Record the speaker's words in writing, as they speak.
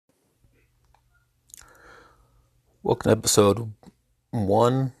Welcome to episode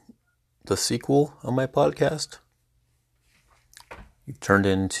 1, the sequel of my podcast. You've turned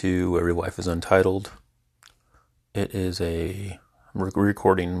into Every Wife is Untitled. I'm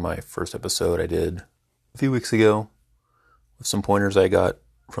recording my first episode I did a few weeks ago with some pointers I got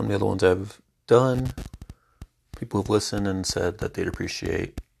from the other ones I've done. People have listened and said that they'd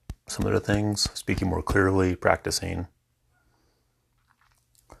appreciate some of the things, speaking more clearly, practicing.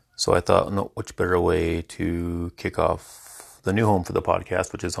 So I thought, no, which better way to kick off the new home for the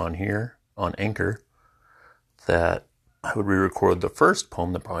podcast, which is on here, on Anchor, that I would re-record the first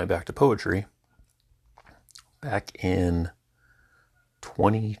poem that brought me back to poetry back in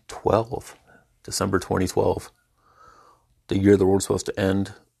 2012, December 2012, the year the world was supposed to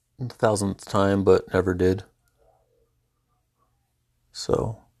end, the 1000th time, but never did.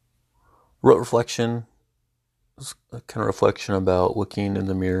 So, wrote reflection, a kind of reflection about looking in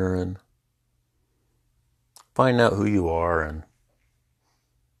the mirror and finding out who you are and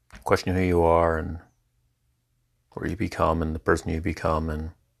questioning who you are and where you become and the person you become.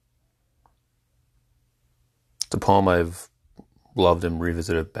 And it's a poem I've loved and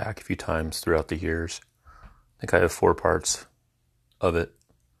revisited back a few times throughout the years. I think I have 4 parts of it.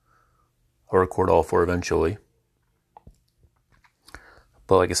 I'll record all 4 eventually.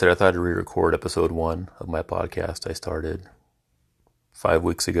 But like I said, I thought I'd re-record episode 1 of my podcast I started 5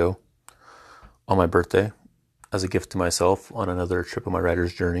 weeks ago on my birthday as a gift to myself on another trip of my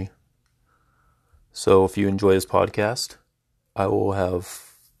writer's journey. So if you enjoy this podcast, I will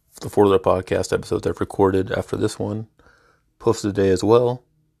have the 4 other podcast episodes I've recorded after this one posted today as well.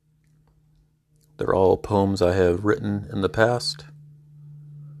 They're all poems I have written in the past.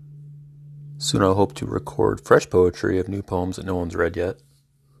 Soon I'll hope to record fresh poetry of new poems that no one's read yet.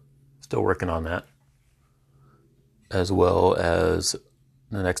 Still working on that. As well as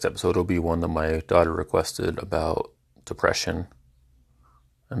the next episode will be one that my daughter requested about depression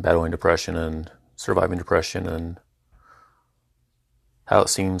and battling depression and surviving depression and how it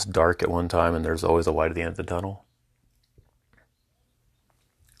seems dark at one time and there's always a light at the end of the tunnel.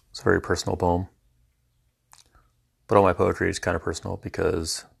 It's a very personal poem. But all my poetry is kind of personal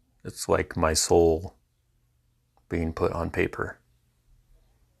because it's like my soul being put on paper.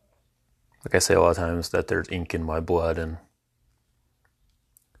 Like I say a lot of times that there's ink in my blood, and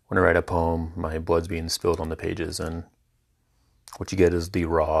when I write a poem, my blood's being spilled on the pages, and what you get is the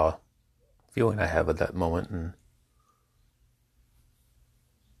raw feeling I have at that moment. And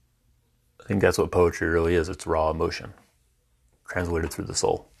I think that's what poetry really is. It's raw emotion translated through the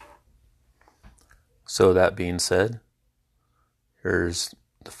soul. So that being said, here's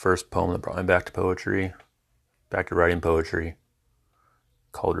the first poem that brought me back to poetry, back to writing poetry,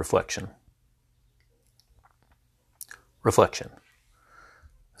 called Reflection. Reflection.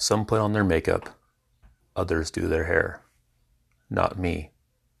 Some put on their makeup, others do their hair. Not me.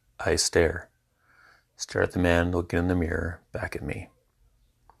 I stare. Stare at the man looking in the mirror back at me.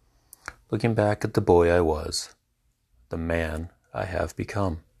 Looking back at the boy I was, the man I have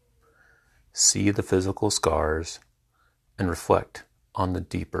become. See the physical scars and reflect on the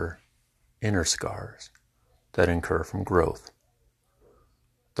deeper, inner scars that incur from growth.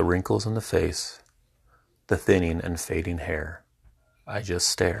 The wrinkles in the face, the thinning and fading hair. I just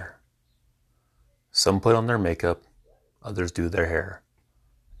stare. Some put on their makeup, others do their hair.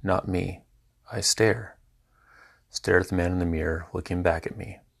 Not me. I stare. Stare at the man in the mirror looking back at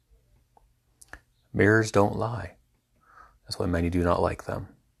me. Mirrors don't lie. That's why many do not like them.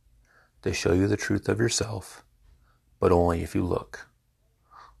 They show you the truth of yourself, but only if you look.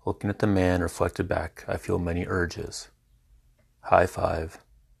 Looking at the man reflected back, I feel many urges. High five,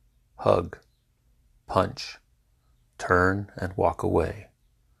 hug, punch, turn and walk away.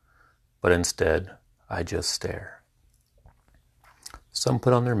 But instead, I just stare. Some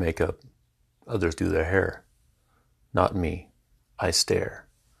put on their makeup, others do their hair. Not me. I stare.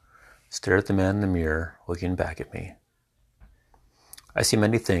 Stare at the man in the mirror looking back at me. I see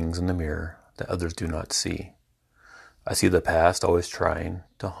many things in the mirror that others do not see. I see the past always trying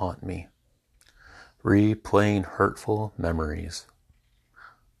to haunt me, replaying hurtful memories,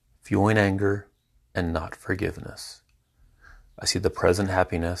 fueling anger and not forgiveness. I see the present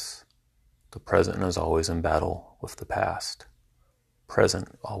happiness. The present is always in battle with the past.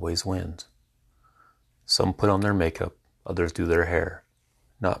 Present always wins. Some put on their makeup, others do their hair.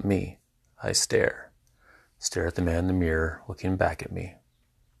 Not me. I stare. Stare at the man in the mirror looking back at me.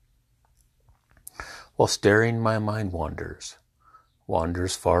 While staring, my mind wanders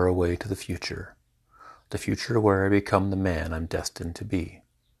far away to the future where I become the man I'm destined to be,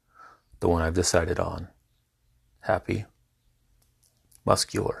 the one I've decided on. Happy,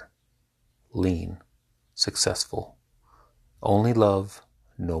 muscular, lean, successful. Only love,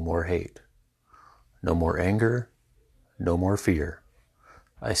 no more hate. No more anger, no more fear.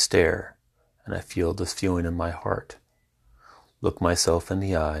 I stare, and I feel this feeling in my heart. Look myself in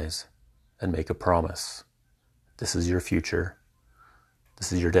the eyes and make a promise. This is your future.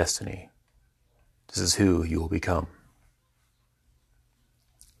 This is your destiny. This is who you will become.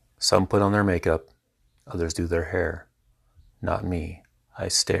 Some put on their makeup, others do their hair. Not me. I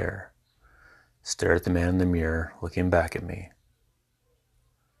stare. Stare at the man in the mirror looking back at me.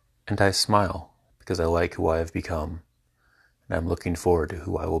 And I smile because I like who I have become, and I'm looking forward to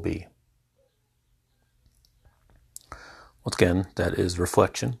who I will be. Once again, that is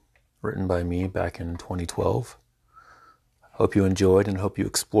Reflection, written by me back in 2012. Hope you enjoyed and hope you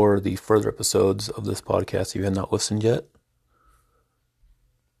explore the further episodes of this podcast if you have not listened yet.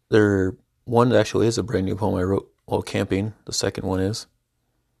 One actually is a brand new poem I wrote while camping. The second one is.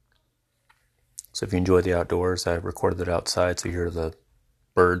 So if you enjoy the outdoors, I recorded it outside so you hear the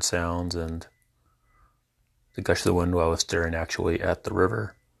bird sounds and the gush of the wind while I was staring actually at the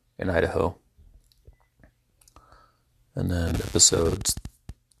river in Idaho. And then episode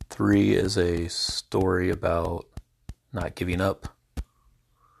 3 is a story about not giving up.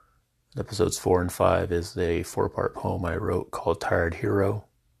 And episodes 4 and 5 is a 4-part poem I wrote called Tired Hero.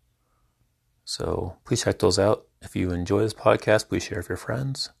 So please check those out. If you enjoy this podcast, please share with your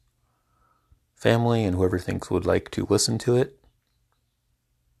friends, family, and whoever thinks would like to listen to it.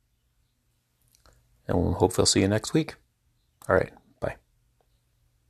 And we'll hopefully see you next week. All right.